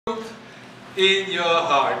in your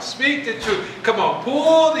heart. Speak the truth. Come on,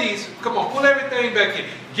 pull everything back in.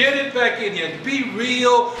 Get it back in here. Be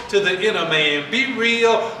real to the inner man. Be real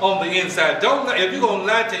on the inside. If you're going to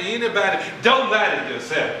lie to anybody, don't lie to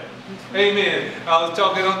yourself. Amen. I was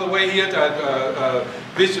talking on the way here to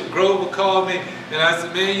Bishop Grover called me, and I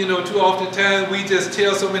said, man, you know, too often times we just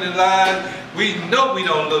tell so many lies. We know we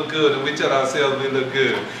don't look good, and we tell ourselves we look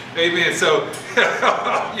good. Amen. So,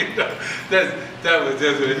 you know, that was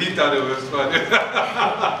just, he thought it was funny.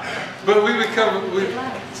 But we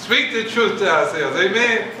speak the truth to ourselves.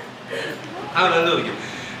 Amen. Hallelujah.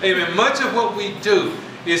 Amen. Much of what we do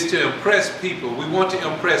is to impress people. We want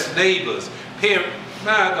to impress neighbors, parents.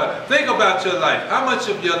 My God, think about your life. How much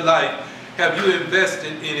of your life have you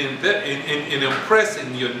invested in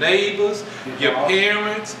impressing your neighbors, your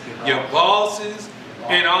parents, your bosses,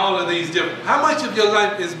 and all of these different? How much of your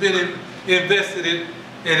life has been invested in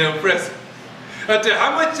impressing?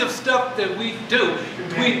 How much of stuff that we do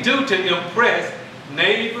to impress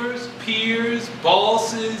neighbors, peers,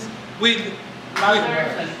 bosses,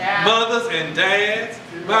 mothers and dads?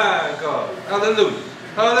 My God, hallelujah.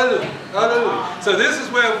 Hallelujah. Hallelujah. So this is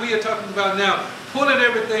where we are talking about now, pulling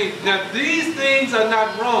everything. Now these things are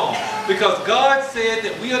not wrong, because God said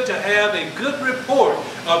that we are to have a good report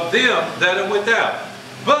of them that are without.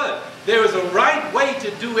 But there is a right way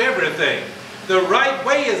to do everything. The right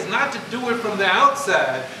way is not to do it from the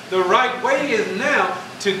outside. The right way is now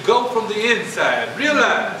to go from the inside.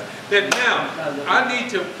 Realize that now I need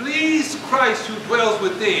to please Christ who dwells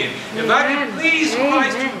within. If I can please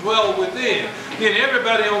Christ who dwells within, then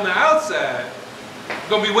everybody on the outside is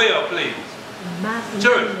going to be well pleased.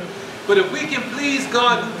 Church. But if we can please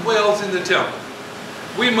God who dwells in the temple,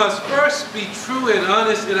 we must first be true and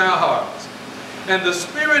honest in our hearts. And the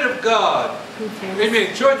Spirit of God,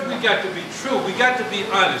 amen, church, we got to be true. We got to be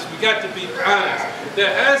honest. We got to be honest. There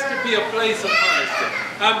has to be a place of honesty.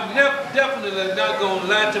 I'm definitely not going to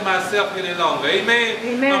lie to myself any longer. Amen?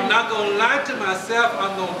 Amen. I'm not going to lie to myself.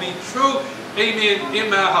 I'm going to be true, amen, in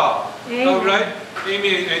my heart. Amen. All right?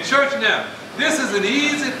 Amen. And church, now, this is an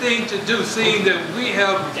easy thing to do, seeing that we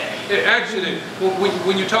have, actually,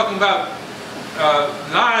 when you're talking about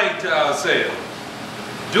lying to ourselves,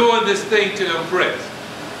 doing this thing to impress.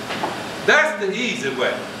 That's the easy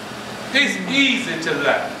way. It's easy to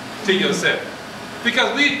lie to yourself.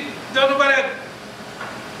 Because we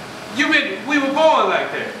were born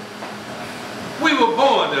like that. We were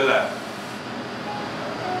born to lie.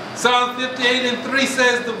 Psalm 58:3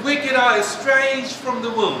 says, the wicked are estranged from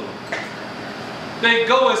the womb. They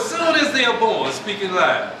go as soon as they are born, speaking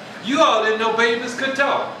lies. You all didn't know babies could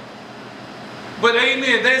talk. But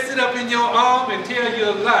amen, they sit up in your arm and tell you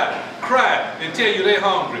a lie, cry and tell you they're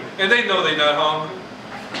hungry. And they know they're not hungry.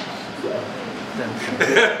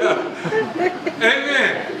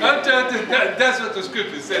 Amen. I'm telling you, that's what the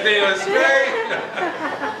scripture said. They are estranged.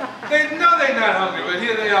 They know they're not hungry, but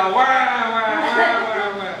here they are.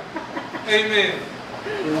 Wah. Amen.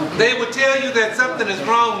 They will tell you that something is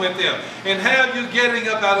wrong with them and have you getting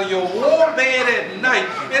up out of your warm bed at night,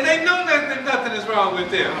 and they know that nothing is wrong with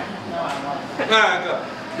them. My God.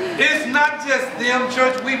 It's not just them,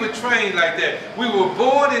 church. We were trained like that. We were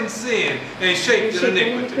born in sin and shaped in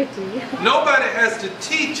iniquity. Nobody has to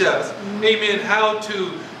teach us, amen, how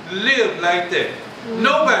to live like that.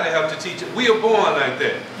 Nobody has to teach it. We are born like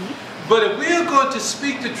that. But if we are going to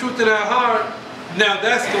speak the truth in our heart, now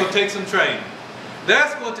that's going to take some training.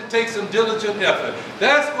 That's going to take some diligent effort.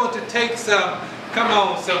 That's going to take some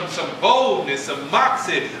boldness, some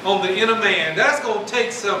moxie on the inner man. That's going to take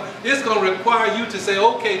it's going to require you to say,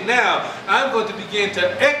 okay, now I'm going to begin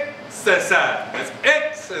to exercise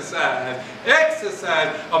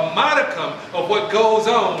a modicum of what goes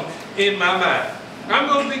on in my mind. I'm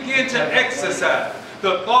going to begin to exercise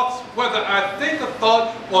the thoughts, whether I think a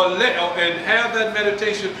thought and have that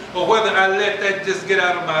meditation, or whether I let that just get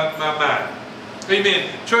out of my mind. Amen.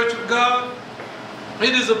 Church of God,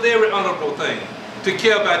 it is a very honorable thing to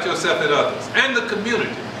care about yourself and others and the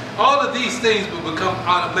community. All of these things will become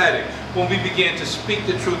automatic when we begin to speak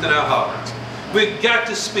the truth in our hearts. We've got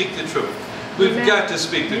to speak the truth. We've got to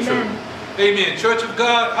speak the truth. Amen. Church of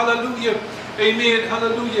God, hallelujah. Amen.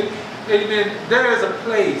 Hallelujah. Amen. There is a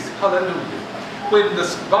place, hallelujah, when the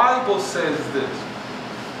Bible says this.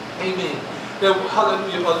 Amen. That,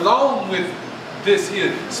 hallelujah, along with this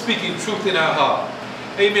here, speaking truth in our heart.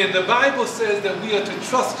 Amen. The Bible says that we are to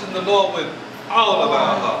trust in the Lord with all of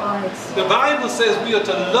our heart. The Bible says we are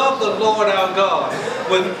to love the Lord our God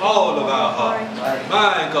with all of our heart.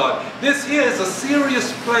 My God. This here is a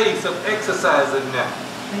serious place of exercising now.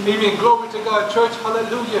 Amen. Glory to God, church.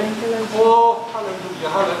 Hallelujah. Oh, hallelujah.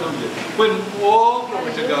 Hallelujah. Oh,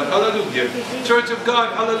 glory to God. Hallelujah. Church of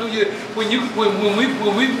God. Hallelujah. When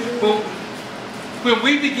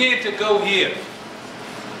we begin to go here,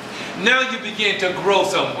 now you begin to grow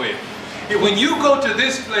somewhere. When you go to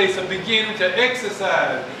this place of beginning to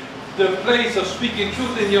exercise the place of speaking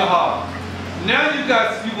truth in your heart, now you're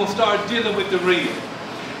going to start dealing with the real.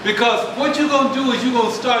 Because what you're going to do is you're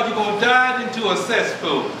going to dive into a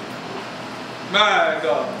cesspool. My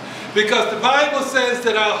God. Because the Bible says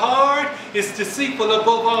that our heart is deceitful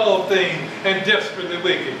above all things and desperately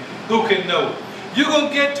wicked. Who can know? You're going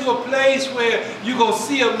to get to a place where you're going to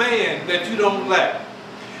see a man that you don't like.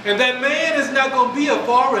 And that man is not going to be a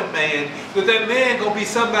foreign man, but that man going to be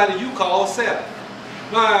somebody you call self.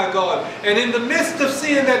 My God. And in the midst of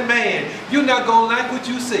seeing that man, you're not going to like what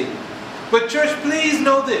you see. But church, please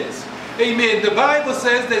know this. Amen. The Bible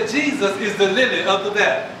says that Jesus is the lily of the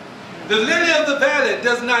valley. The lily of the valley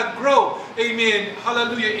does not grow, amen,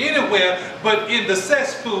 hallelujah, anywhere but in the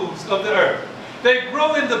cesspools of the earth. They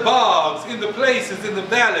grow in the bogs, in the places, in the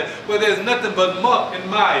valley where there's nothing but muck and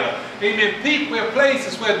mire. Amen.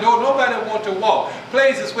 Places where nobody wants to walk.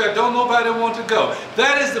 Places where don't nobody want to go.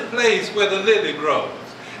 That is the place where the lily grows.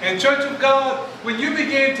 And church of God, when you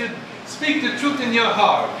begin to speak the truth in your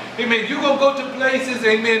heart, amen, you're going to go to places,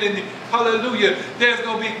 amen, and hallelujah, there's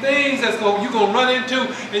going to be things you're going to run into,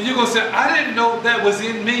 and you're going to say, I didn't know that was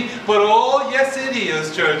in me, but oh, yes it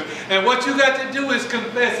is, church. And what you got to do is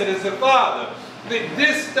confess it and say, Father,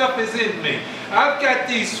 this stuff is in me. I've got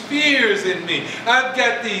these fears in me. I've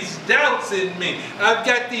got these doubts in me. I've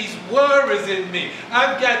got these worries in me.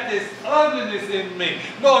 I've got this ugliness in me.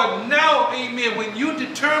 Lord, now, amen, when you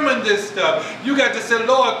determine this stuff, you got to say,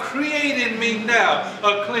 Lord, create in me now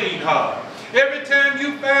a clean heart. Every time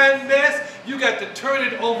you find mess, you got to turn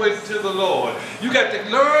it over to the Lord. You got to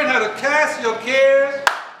learn how to cast your cares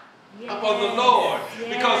upon the Lord,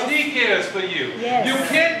 because He cares for you. You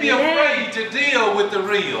can't be afraid to deal with the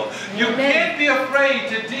real. You can't be afraid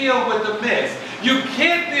to deal with the mess. You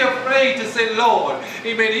can't be afraid to say, Lord,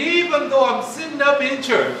 amen, even though I'm sitting up in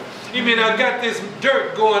church, amen, I've got this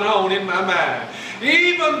dirt going on in my mind.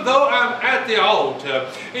 Even though I'm at the altar,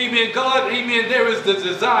 amen, God, amen, there is the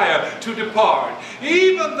desire to depart.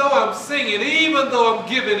 Even though I'm singing, even though I'm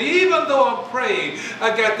giving, even though I'm praying,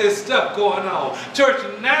 I got this stuff going on. Church,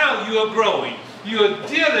 now you are growing. You are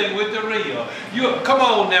dealing with the real. Come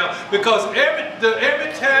on now, because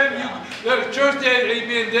every time you church,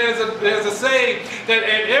 amen, there's a saying that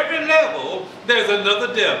at every level there's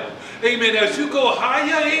another devil. Amen. As you go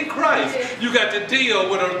higher in Christ, you got to deal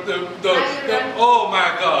with oh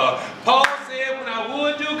my God. Paul said, when I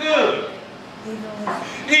would do good,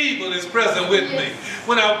 evil is present with me.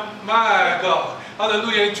 My God.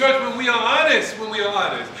 Hallelujah. In church, when we are honest,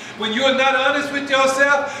 when you're not honest with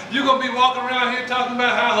yourself, you're going to be walking around here talking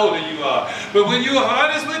about how holy you are. But when you're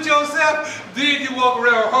honest with yourself, then you walk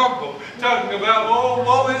around humble, talking about, oh,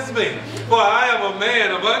 woe is me. For I am a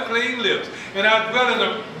man of unclean lips, and I dwell in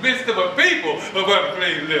the midst of a people of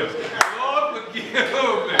unclean lips. Lord, forgive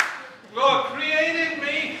me. Lord, create in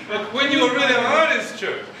me when you are really honest,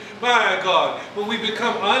 church. My God, when we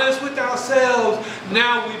become honest with ourselves,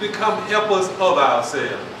 now we become helpers of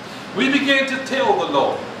ourselves. We begin to tell the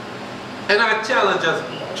Lord. And I challenge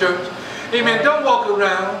us, church, amen, don't walk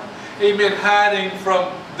around, amen, hiding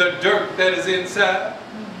from the dirt that is inside.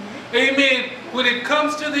 Amen, when it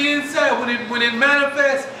comes to the inside, when it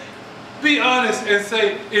manifests, be honest and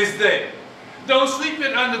say, it's there. Don't sweep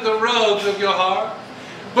it under the rugs of your heart,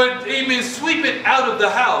 but, amen, sweep it out of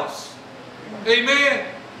the house. Amen.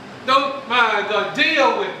 Don't, my God,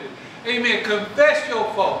 deal with it. Amen. Confess your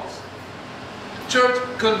faults. Church,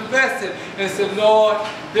 confess it and say, Lord,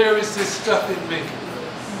 there is this stuff in me.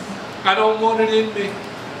 I don't want it in me.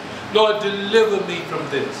 Lord, deliver me from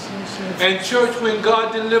this. And church, when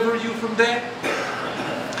God delivers you from that,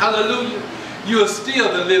 hallelujah, you are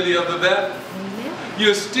still the lily of the valley.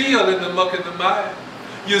 You're still in the muck and the mire.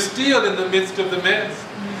 You're still in the midst of the mess.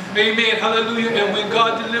 Amen. Hallelujah. And when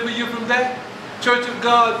God delivers you from that, church of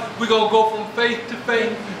God, we're going to go from faith to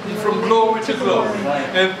faith, and from glory to glory,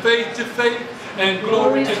 and faith to faith, and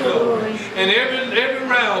glory to glory. And every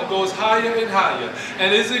round goes higher and higher.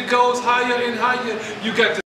 And as it goes higher and higher, you got to